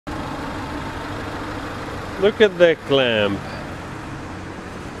Look at that clamp.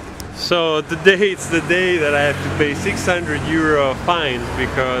 So today it's the day that I have to pay 600 euro fines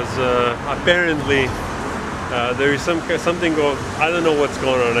because apparently there is something going. I don't know what's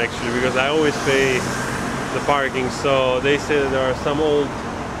going on actually, because I always pay the parking. So they say that there are some old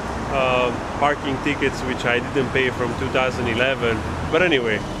parking tickets which I didn't pay from 2011. But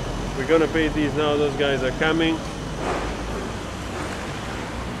anyway, we're gonna pay these now. Those guys are coming.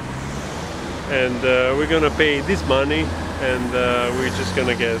 And we're gonna pay this money, and we're just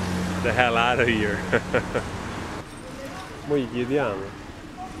gonna get the hell out of here. Mo gli chiediamo.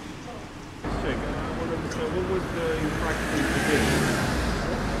 What was the infraction today?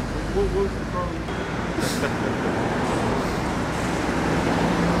 What was the problem?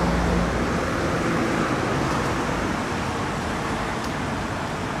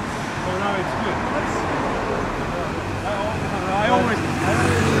 Oh, now it's good. I always.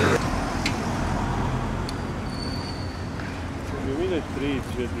 2013,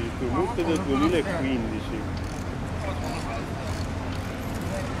 addirittura, multe del 2015.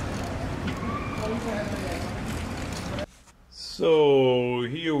 So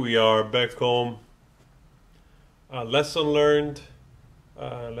here we are back home. Lesson learned.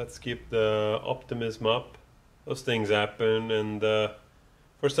 Let's keep the optimism up. Those things happen, and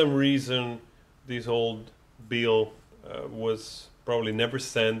for some reason this old bill was probably never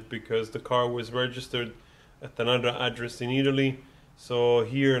sent because the car was registered at another address in Italy. So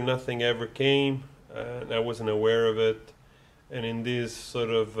here nothing ever came, and I wasn't aware of it. And in this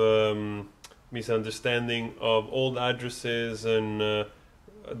sort of misunderstanding of old addresses and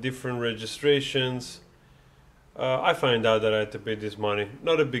different registrations, I find out that I had to pay this money.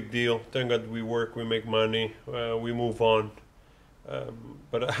 Not a big deal. Thank God we work, we make money, we move on.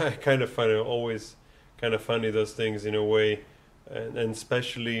 But I kind of find it always kind of funny, those things in a way, and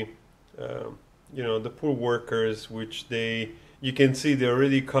especially you know, the poor workers, which you can see they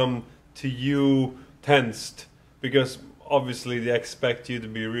already come to you tensed, because obviously they expect you to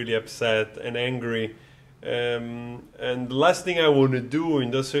be really upset and angry. And the last thing I want to do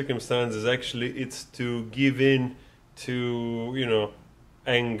in those circumstances, actually, it's to give in to, you know,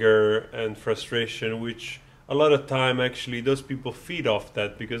 anger and frustration, which a lot of time actually those people feed off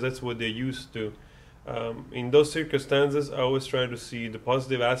that because that's what they're used to. In those circumstances, I always try to see the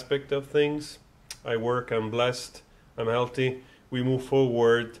positive aspect of things. I work, I'm blessed, I'm healthy, we move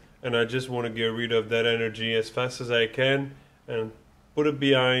forward, and I just want to get rid of that energy as fast as I can and put it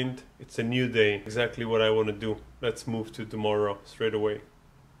behind. It's a new day, exactly what I want to do. Let's move to tomorrow straight away.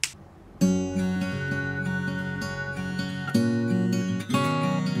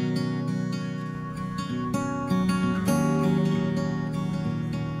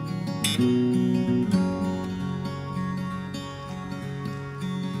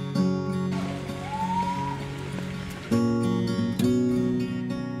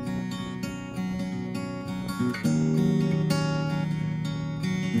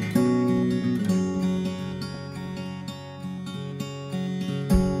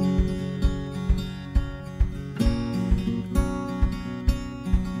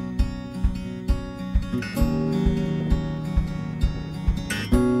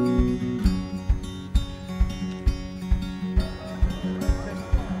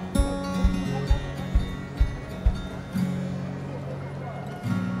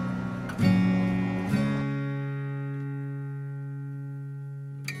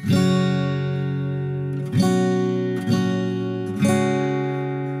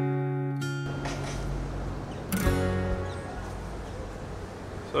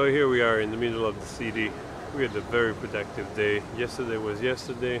 So here we are in the middle of the city. We had a very productive day. Yesterday was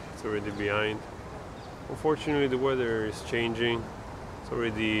yesterday, it's already behind. Unfortunately the weather is changing. It's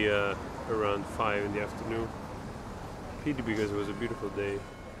already around 5 in the afternoon. Pity because it was a beautiful day.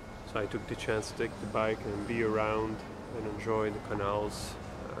 So I took the chance to take the bike and be around and enjoy the canals.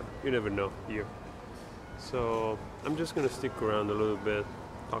 You never know here. So I'm just gonna stick around a little bit,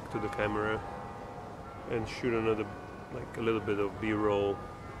 talk to the camera and shoot another, like a little bit of B-roll,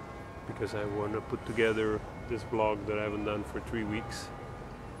 because I want to put together this vlog that I haven't done for 3 weeks.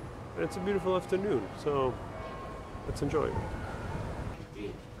 And it's a beautiful afternoon, so let's enjoy it.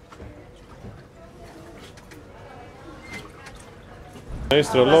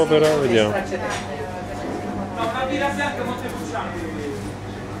 Maestro, l'opera, vediamo.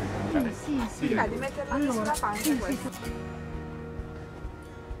 Sì. Di metterla sulla pancia questo.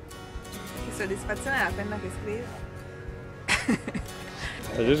 Che soddisfazione la penna che scrive.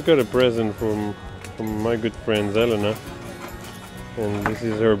 I just got a present from my good friend Elena, and this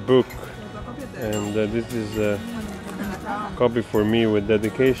is her book, and this is a copy for me with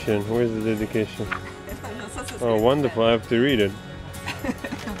dedication. Where's the dedication? Non so Oh, wonderful! I have to read it.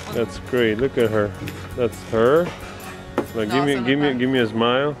 That's great. Look at her. That's her. Like, give me a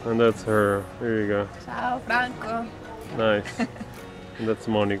smile, and that's her. Here you go. Ciao Franco. Nice. And that's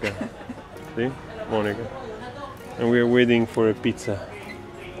Monica. See, Monica. And we are waiting for a pizza.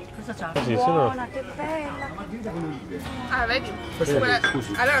 Cosa c'ha? Sì, se no. Buona, che bella. Ah, vedi? Quella,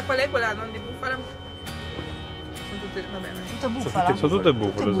 allora qual è quella non di bufala? Sono tutte, va bene. Tutta bufala? Sono tutte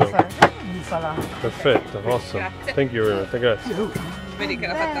bufale, so. Bufala. Perfetto, awesome. Grazie. Thank you very much. Grazie. Vedi che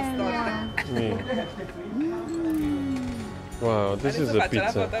l'ha fatta storta. Wow, this is Adesso a faccio la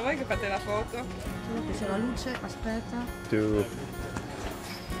pizza. foto a voi che fate la foto. Che c'è la luce, aspetta. Two.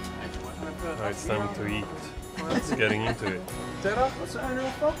 Oh, it's time to eat. It's getting into it.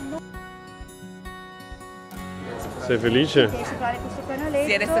 Sei felice? Riesci a fare questo canaletto.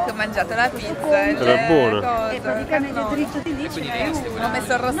 Sì, adesso che ho mangiato la pizza. Era buona. E praticamente dritto di lì ci vai uno. Ho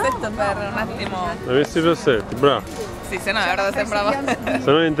messo il rossetto per un attimo. Avessi i rossetti, bravo. Sì, se no ora sembrava. Se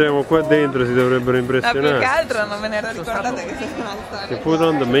no entriamo qua dentro si dovrebbero Ma più che impressionare. altro non me ne ero ricordata che c'era una We storia. put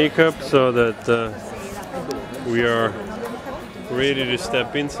on the makeup so that we are ready to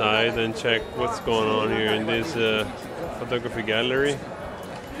step inside and check what's going on here in this photography gallery.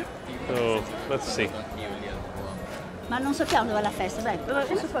 So let's see. Ma non sappiamo dove è la festa, dai,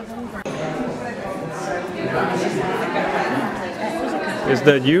 adesso qua comunque. Is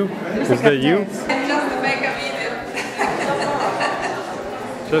that you? Is that you? Just to make a video.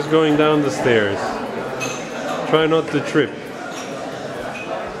 Just going down the stairs. Try not to trip.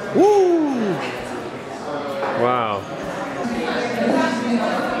 Woo! Wow.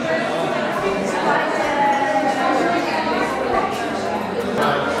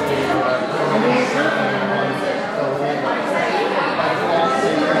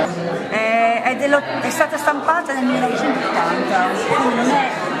 È stata stampata nel 1980, quindi non è...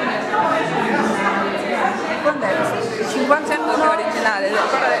 Quando è? 51? È originale.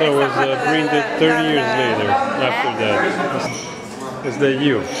 So it was printed 30 years later after that. Is that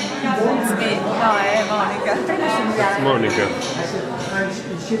you? Sì, no, è Monica. It's Monica.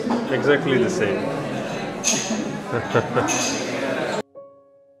 Exactly the same.